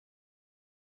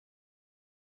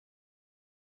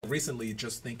recently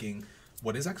just thinking,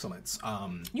 what is excellence?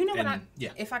 You know what?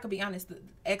 If I could be honest,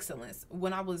 excellence.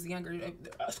 When I was younger,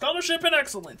 scholarship and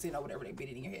excellence. You know, whatever they beat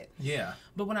it in your head. Yeah.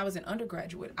 But when I was an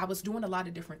undergraduate, I was doing a lot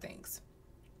of different things.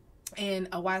 And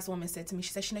a wise woman said to me,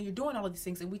 she said, "Chanel, you're doing all of these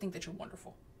things, and we think that you're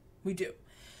wonderful. We do.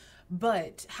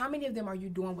 But how many of them are you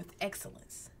doing with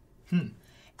excellence?" And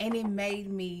it made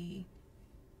me,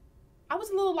 I was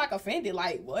a little like offended,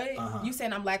 like, what? You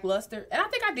saying I'm lackluster? And I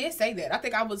think I did say that. I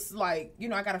think I was like, you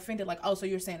know, I got offended, like, oh, so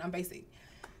you're saying I'm basic.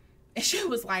 And she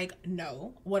was like,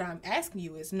 no, what I'm asking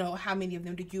you is, no, how many of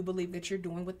them do you believe that you're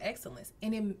doing with excellence?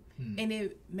 And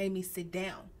it made me sit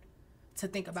down to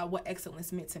think about what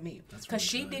excellence meant to me. Because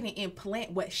she didn't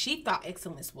implant what she thought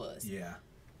excellence was. Yeah.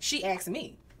 She asked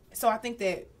me. So I think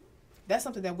that that's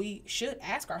something that we should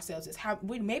ask ourselves is how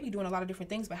we may be doing a lot of different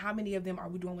things, but how many of them are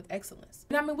we doing with excellence?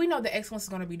 And I mean, we know that excellence is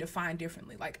going to be defined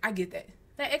differently. Like, I get that.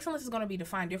 That excellence is going to be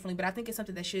defined differently, but I think it's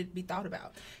something that should be thought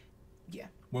about. Yeah.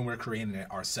 When we're creating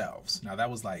it ourselves. Now, that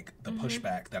was like the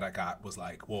pushback that I got was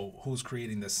like, well, who's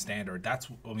creating this standard? I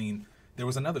mean, there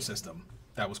was another system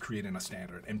that was creating a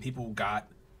standard, and people got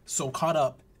so caught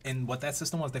up in what that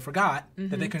system was, they forgot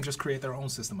that they can just create their own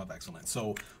system of excellence.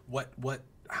 So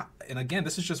and again,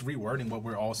 this is just rewording what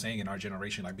we're all saying in our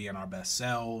generation, like being our best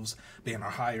selves, being our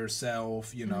higher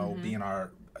self, you know, being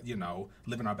our, you know,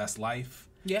 living our best life.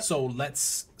 Yeah. So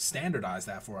let's standardize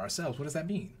that for ourselves. What does that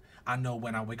mean? I know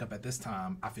when I wake up at this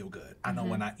time, I feel good. I know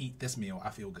when I eat this meal,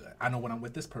 I feel good. I know when I'm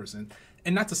with this person.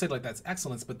 And not to say like that's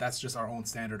excellence, but that's just our own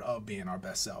standard of being our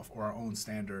best self, or our own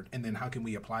standard. And then how can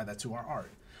we apply that to our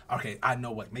art? Okay, I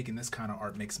know what making this kind of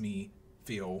art makes me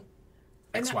feel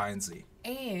X, Y, and Z.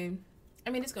 And I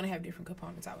mean, it's going to have different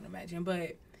components, I would imagine.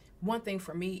 But one thing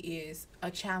for me is a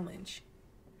challenge.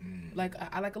 Like,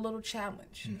 I like a little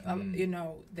challenge, you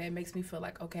know, that makes me feel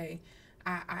like, okay,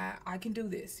 I can do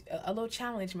this. A little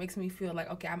challenge makes me feel like,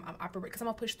 okay, I'm operating, because I'm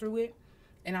going to push through it,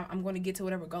 and I'm going to get to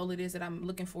whatever goal it is that I'm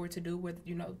looking forward to do, with,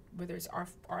 you know, whether it's art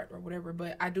or whatever.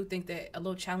 But I do think that a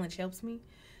little challenge helps me.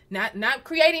 Not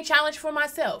creating challenge for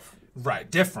myself. Right,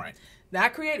 different.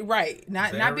 Not being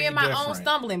my own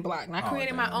stumbling block. Not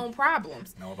creating my own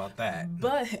problems. Know about that.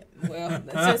 But, well,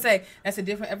 let's say that's a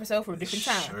different episode for a different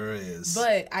time. Sure is.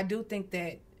 But I do think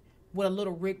that with a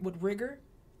little rigor,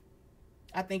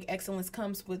 I think excellence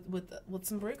comes with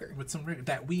some rigor. With some rigor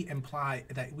that we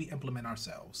implement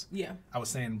ourselves. Yeah. I was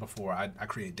saying before, I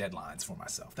create deadlines for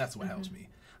myself. That's what helps me.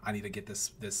 I need to get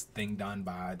this thing done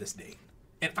by this date.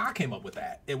 And I came up with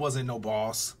that. It wasn't no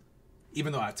boss.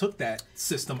 Even though I took that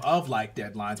system of like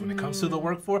deadlines when it comes to the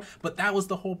work for, but that was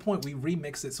the whole point. We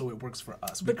remix it so it works for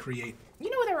us. We create. You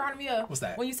know what that reminded me of? What's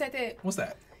that? When you said that? What's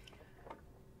that?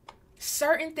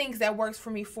 Certain things that works for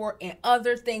me for, and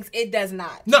other things it does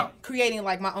not. No. Creating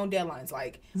like my own deadlines.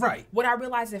 Like, right. What I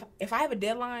realize, if I have a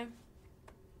deadline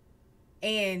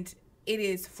and it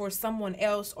is for someone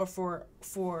else or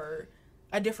for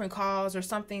a different cause or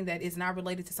something that is not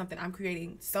related to something I'm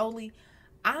creating solely,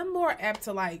 I'm more apt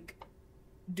to like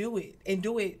do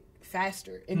it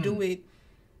faster and do it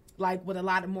like with a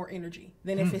lot of more energy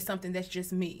than if it's something that's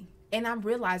just me. And I'm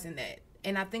realizing that.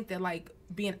 And I think that like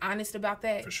being honest about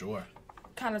that for sure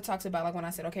kind of talks about like when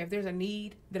I said, okay, if there's a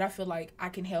need that I feel like I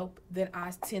can help, then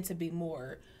I tend to be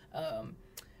more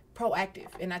proactive,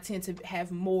 and I tend to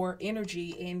have more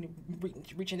energy in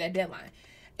reaching that deadline.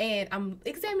 And I'm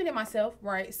examining myself,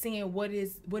 right? Seeing what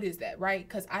is that, right?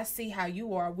 Because I see how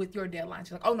you are with your deadlines.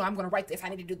 You're like, oh no, I'm going to write this. I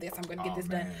need to do this. I'm going to get this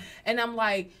done. And I'm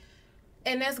like,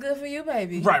 and that's good for you,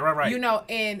 baby. Right. You know,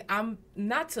 and I'm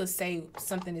not to say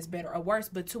something is better or worse,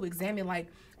 but to examine, like,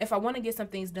 if I want to get some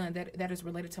things done that is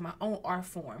related to my own art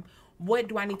form, what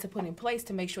do I need to put in place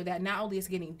to make sure that not only it's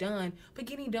getting done, but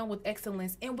getting done with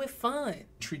excellence and with fun?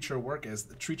 Treat your work as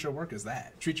that.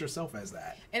 Treat yourself as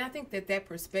that. And I think that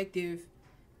perspective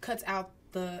cuts out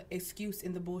the excuse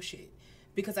and the bullshit.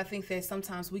 Because I think that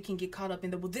sometimes we can get caught up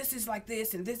in well, this is like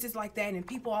this and this is like that, and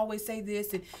people always say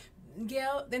this, and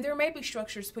yeah, then there may be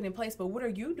structures put in place, but what are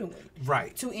you doing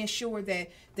to ensure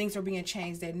that things are being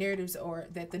changed, that narratives or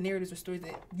stories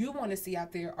that you want to see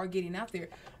out there are getting out there?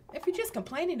 If you're just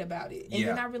complaining about it and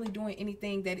you're not really doing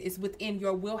anything that is within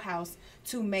your wheelhouse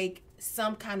to make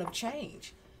some kind of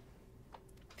change,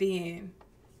 then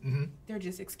they're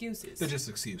just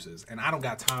excuses. And I don't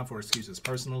got time for excuses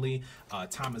personally.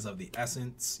 Time is of the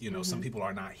essence. You know, some people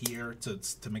are not here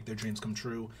to make their dreams come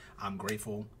true. I'm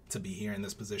grateful to be here in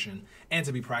this position and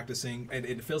to be practicing. And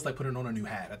it feels like putting on a new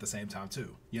hat at the same time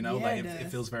too. You know, like it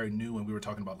feels very new, and we were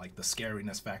talking about like the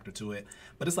scariness factor to it.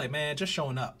 But it's like, man, just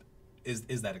showing up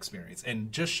is that experience.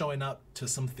 And just showing up to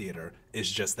some theater is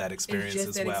just that experience just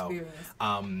as that well.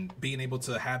 experience. Being able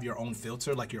to have your own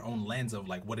filter, like your own lens of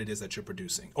like what it is that you're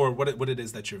producing or what it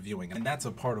is that you're viewing. And that's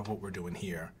a part of what we're doing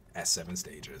here at 7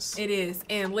 Stages. It is.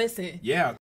 And listen. Yeah.